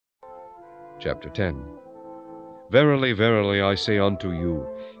Chapter 10. Verily, verily, I say unto you,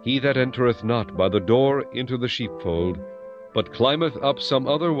 he that entereth not by the door into the sheepfold, but climbeth up some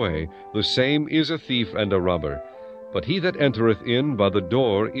other way, the same is a thief and a robber. But he that entereth in by the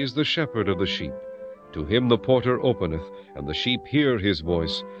door is the shepherd of the sheep. To him the porter openeth, and the sheep hear his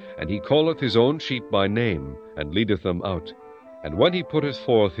voice, and he calleth his own sheep by name, and leadeth them out. And when he putteth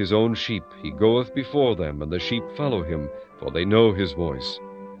forth his own sheep, he goeth before them, and the sheep follow him, for they know his voice.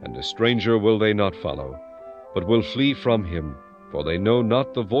 And a stranger will they not follow, but will flee from him, for they know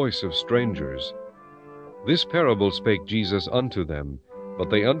not the voice of strangers. This parable spake Jesus unto them, but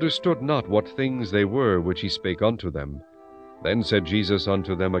they understood not what things they were which he spake unto them. Then said Jesus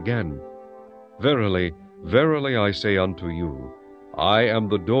unto them again, Verily, verily, I say unto you, I am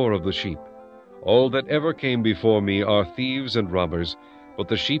the door of the sheep. All that ever came before me are thieves and robbers, but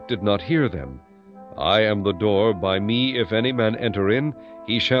the sheep did not hear them. I am the door. By me if any man enter in,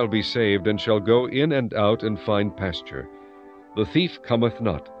 he shall be saved, and shall go in and out, and find pasture. The thief cometh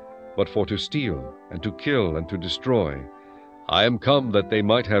not, but for to steal, and to kill, and to destroy. I am come that they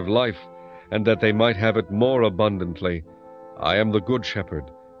might have life, and that they might have it more abundantly. I am the good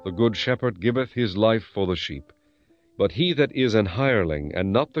shepherd. The good shepherd giveth his life for the sheep. But he that is an hireling,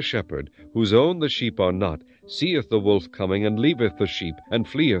 and not the shepherd, whose own the sheep are not, seeth the wolf coming, and leaveth the sheep, and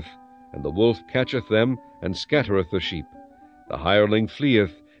fleeth. And the wolf catcheth them, and scattereth the sheep. The hireling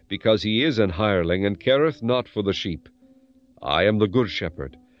fleeth, because he is an hireling, and careth not for the sheep. I am the good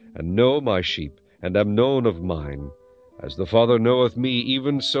shepherd, and know my sheep, and am known of mine. As the Father knoweth me,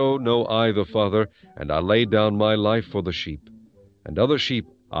 even so know I the Father, and I lay down my life for the sheep. And other sheep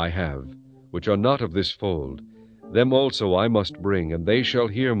I have, which are not of this fold. Them also I must bring, and they shall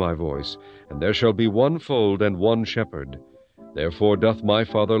hear my voice, and there shall be one fold and one shepherd. Therefore doth my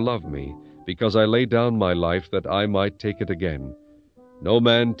Father love me, because I lay down my life, that I might take it again. No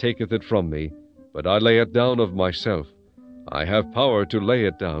man taketh it from me, but I lay it down of myself. I have power to lay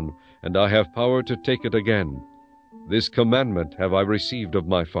it down, and I have power to take it again. This commandment have I received of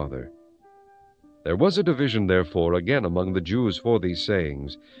my Father. There was a division therefore again among the Jews for these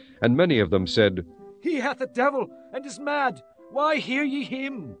sayings, and many of them said, He hath a devil, and is mad. Why hear ye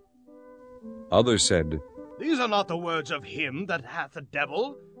him? Others said, These are not the words of him that hath a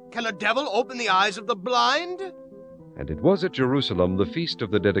devil. Can a devil open the eyes of the blind? And it was at Jerusalem the feast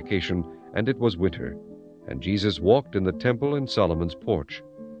of the dedication, and it was winter. And Jesus walked in the temple in Solomon's porch.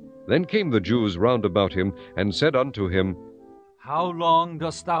 Then came the Jews round about him, and said unto him, How long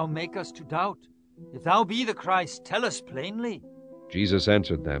dost thou make us to doubt? If thou be the Christ, tell us plainly. Jesus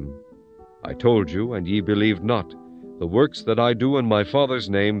answered them, I told you, and ye believed not. The works that I do in my Father's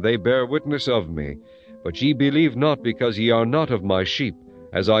name, they bear witness of me. But ye believe not, because ye are not of my sheep,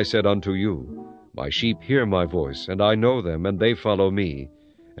 as I said unto you. My sheep hear my voice, and I know them, and they follow me.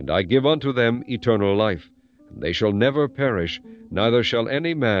 And I give unto them eternal life, and they shall never perish, neither shall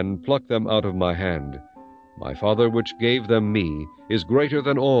any man pluck them out of my hand. My Father which gave them me is greater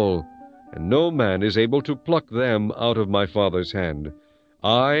than all, and no man is able to pluck them out of my Father's hand.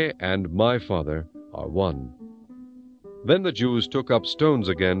 I and my Father are one. Then the Jews took up stones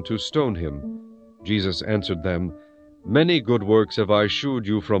again to stone him. Jesus answered them, Many good works have I shewed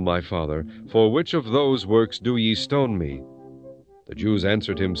you from my Father. For which of those works do ye stone me? The Jews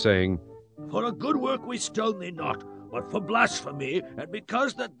answered him, saying, For a good work we stone thee not, but for blasphemy, and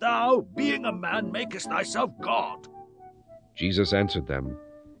because that thou, being a man, makest thyself God. Jesus answered them,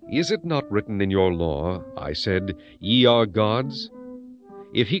 Is it not written in your law, I said, Ye are gods?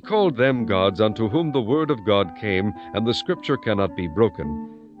 If he called them gods unto whom the word of God came, and the scripture cannot be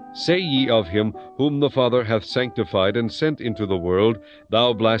broken, say ye of him whom the Father hath sanctified and sent into the world,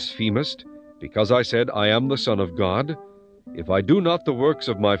 Thou blasphemest, because I said, I am the Son of God? If I do not the works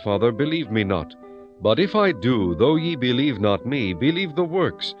of my Father, believe me not. But if I do, though ye believe not me, believe the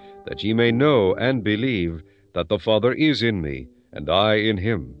works, that ye may know and believe that the Father is in me, and I in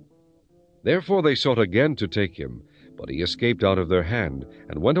him. Therefore they sought again to take him, but he escaped out of their hand,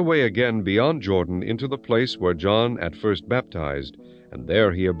 and went away again beyond Jordan into the place where John at first baptized, and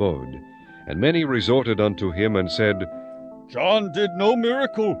there he abode. And many resorted unto him, and said, John did no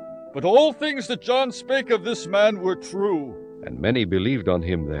miracle, but all things that John spake of this man were true. And many believed on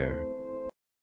him there.